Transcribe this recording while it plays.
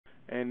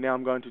and now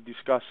I'm going to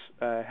discuss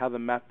how the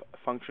map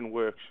function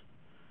works.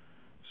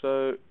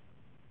 So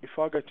if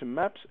I go to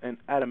maps and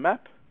add a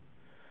map,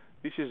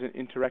 this is an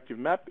interactive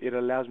map. It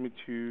allows me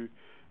to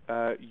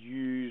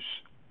use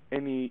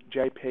any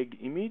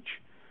JPEG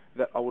image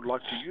that I would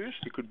like to use.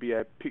 It could be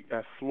a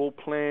floor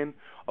plan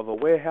of a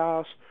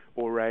warehouse,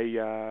 or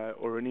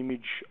an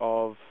image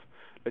of,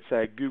 let's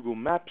say, Google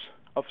Maps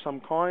of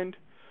some kind.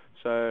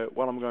 So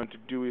what I'm going to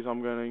do is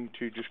I'm going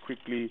to just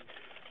quickly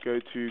go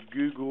to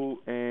Google,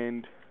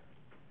 and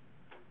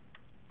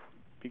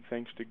big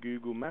thanks to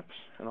Google Maps,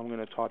 and I'm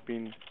going to type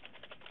in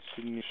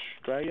Sydney,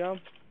 Australia.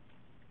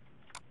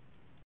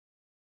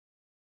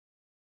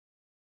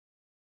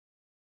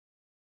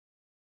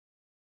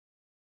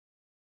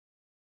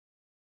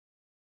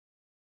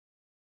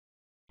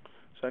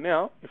 So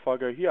now, if I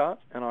go here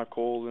and I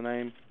call the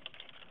name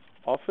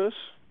office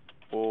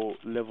or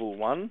level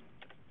 1,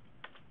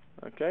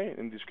 okay,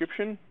 in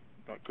description,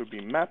 it could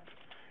be map,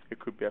 it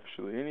could be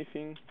absolutely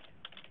anything,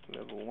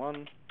 level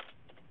 1,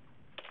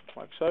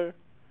 like so,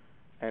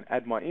 and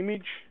add my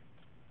image.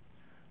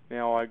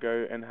 Now I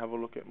go and have a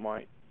look at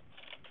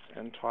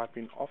and type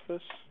in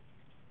office,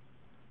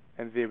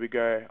 and there we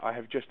go. I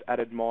have just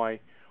added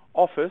my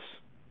office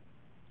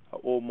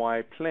or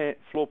my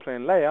floor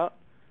plan layout,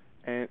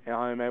 and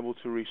I am able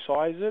to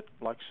resize it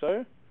like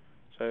so.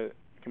 So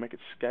I can make it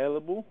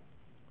scalable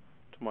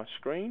to my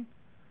screen.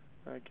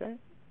 Okay,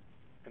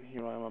 and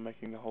here I am, I'm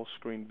making the whole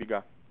screen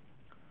bigger,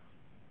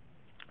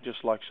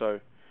 just like so.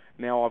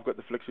 Now I've got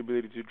the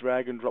flexibility to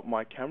drag and drop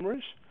my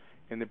cameras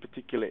in the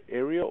particular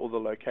area or the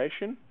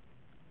location.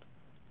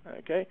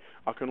 Okay,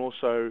 I can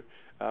also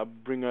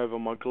bring over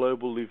my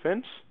global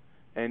events,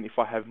 and if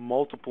I have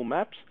multiple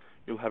maps,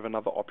 you'll have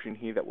another option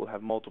here that will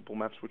have multiple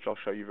maps, which I'll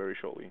show you very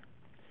shortly.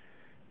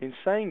 In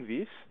saying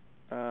this,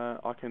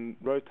 I can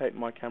rotate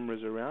my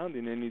cameras around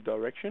in any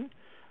direction.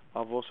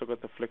 I've also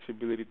got the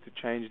flexibility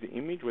to change the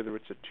image, whether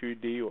it's a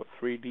 2D or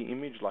 3D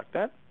image like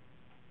that.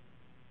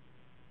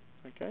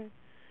 Okay,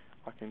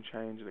 I can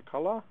change the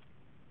color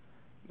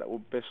that will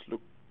best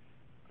look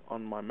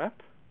on my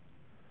map.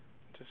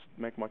 Just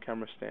make my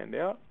camera stand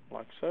out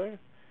like so,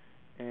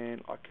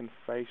 and I can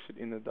face it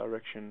in the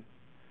direction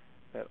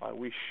that I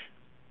wish,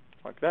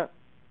 like that.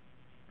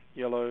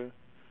 Yellow,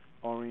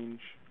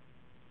 orange.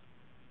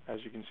 As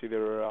you can see,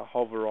 there are a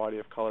whole variety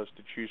of colors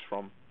to choose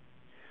from.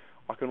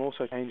 I can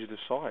also change the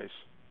size.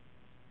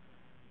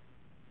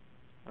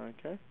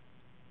 Okay,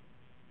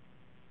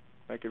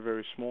 make it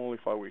very small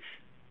if I wish.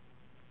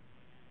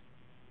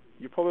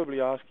 You're probably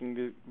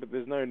asking, but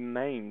there's no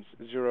names,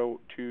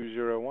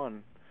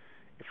 0201.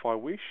 If I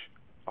wish,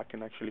 I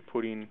can actually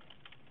put in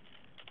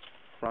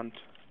front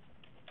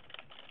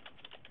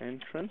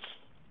entrance,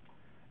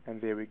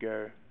 and there we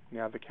go.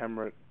 Now the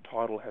camera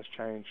title has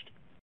changed.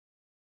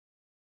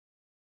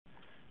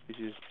 This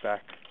is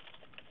back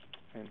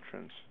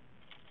entrance.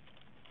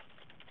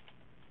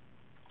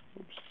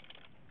 Oops.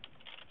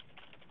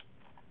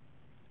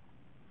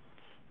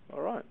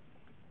 Alright.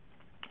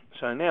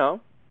 So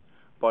now,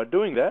 by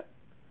doing that,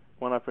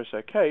 when I press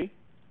OK,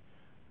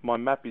 my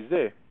map is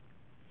there.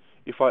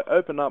 If I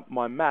open up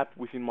my map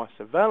within my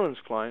surveillance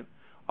client,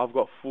 I've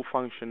got full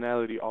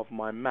functionality of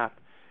my map,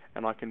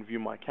 and I can view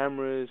my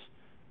cameras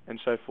and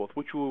so forth,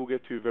 which we will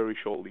get to very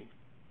shortly.